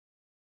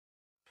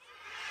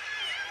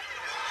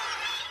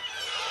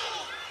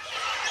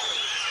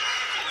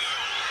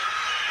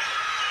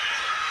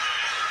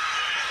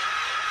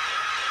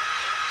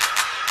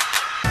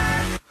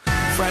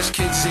Fresh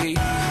Kid Z,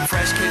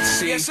 Fresh Kid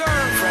C, Yes, sir.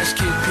 Fresh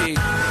Kid P,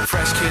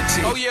 Fresh Kid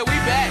T. Oh yeah, we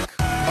back.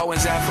 Oh, and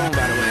Zafoon,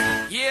 by the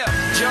way. Yeah,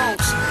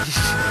 Jones.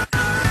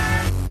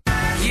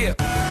 Yeah.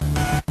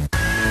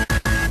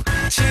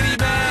 Chiddy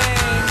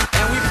Bang,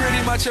 and we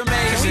pretty much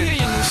amazing. Can we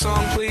hear your new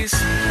song, please?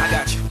 I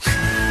got you.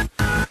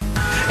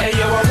 Hey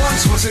yo, I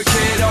once was a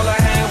kid, all I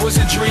had was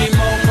a dream.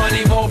 More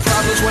money, more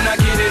problems, when I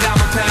get it,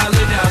 I'ma pile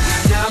it up.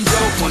 Now I'm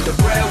dope, on the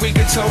bread we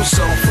can toast,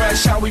 so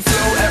fresh how we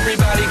flow,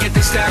 everybody get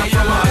this down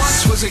from us. I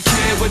once was a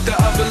kid with the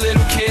other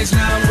little kids,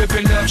 now I'm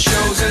ripping up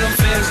shows and them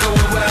fans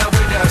going wild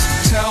with us.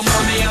 Tell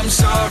mommy I'm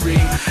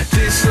sorry,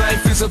 this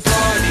life is a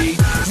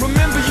party.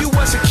 Remember you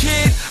was a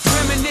kid,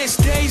 reminisce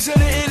days of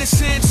the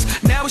innocence.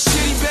 Now it's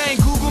Chiddy Bang,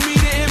 Google me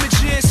the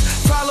images.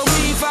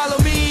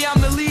 Follow me,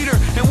 I'm the leader.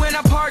 And when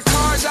I park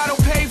cars, I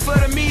don't pay for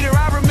the meter.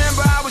 I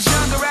remember I was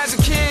younger as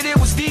a kid, it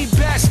was the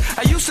best.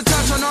 I used to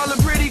touch on all the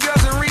pretty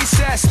girls in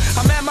recess.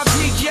 I'm at my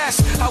peak,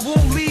 yes, I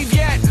won't leave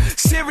yet.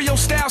 Cereal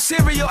style,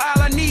 cereal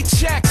aisle, I need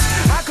checks.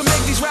 I can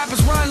make these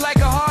rappers run like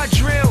a hard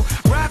drill.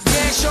 Rock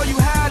band, show you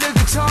how the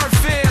guitar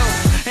feel.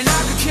 And I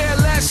could care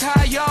less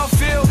how y'all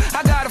feel.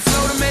 I got a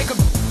flow to make a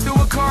do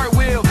a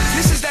cartwheel.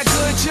 This is that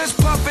good, just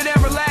pump it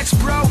and relax,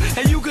 bro.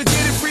 And you could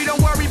get it free,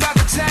 don't worry about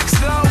the tax,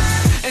 though.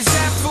 And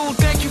Zafoon,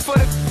 thank you for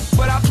the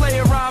but I play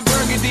around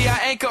Burgundy,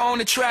 I anchor on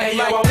the track. Hey,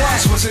 like yo, I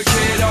once was a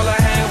kid, all I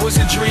had was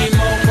a dream.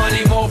 More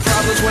money, more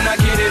problems, when I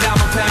get it,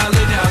 I'ma pile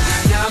it up.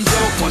 Now I'm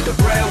dope, on the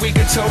bread we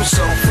can toast,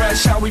 so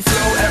fresh how we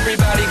flow,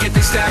 everybody get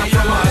this down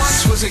from us. I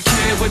once was a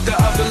kid with the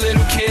other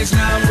little kids,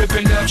 now I'm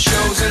ripping up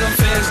shows and them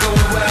fans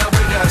going wild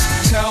with us.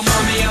 Tell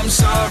mommy I'm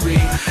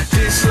sorry,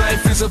 this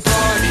life is a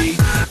party,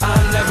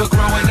 I'm never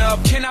growing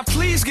up. Can I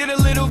please get a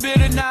little bit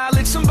of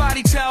knowledge?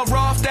 Somebody tell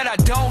Rolf that I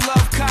don't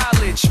love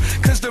college,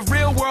 cause the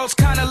real world's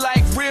kinda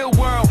like real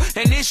world,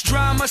 and it's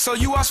drama, so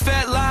you are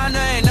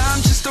Svetlana and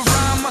I'm just a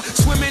rhymer,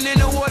 swimming in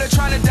the water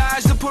trying to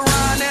dodge the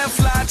piranha and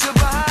fly to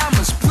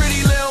Bahamas.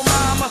 Pretty little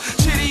mama,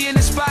 Chitty in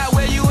the spot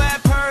where you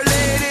at, pearl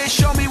lady,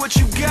 show me what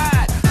you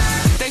got.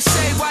 They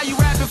say why you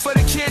rapping for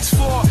the kids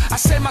for? I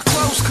say my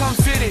clothes come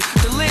fitted,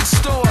 the lint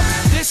store.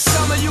 This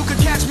summer you could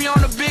catch me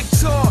on a big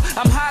tour.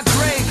 I'm high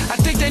grade, I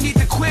think they need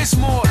to quiz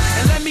more.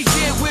 And let me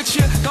get with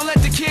you, don't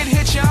let the kid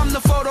hit you. I'm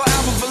the photo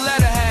album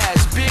Valletta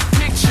has, big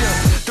picture.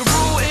 The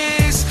rule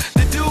is,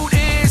 the dude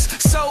is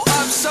so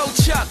up, so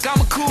chuck,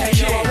 I'm a cool kid.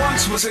 Yo, I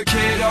once was a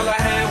kid, all I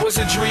had was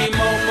a dream.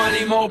 More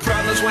money, more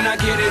problems, when I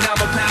get it,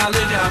 I'ma pile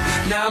it up.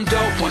 Now I'm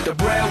dope, on the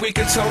bread we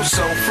can toast,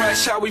 so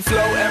fresh how we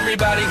flow,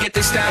 everybody get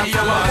this down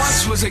from us. I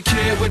once was a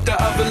kid with the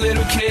other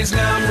little kids,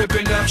 now I'm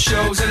ripping up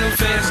shows and them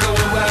fans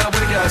going wild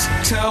with us.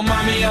 Tell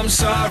mommy I'm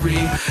sorry,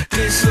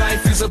 this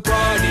life is a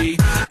party,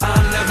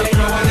 I'm never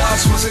growing up.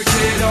 Was a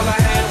kid, all I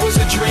had was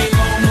a dream.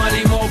 More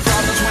money,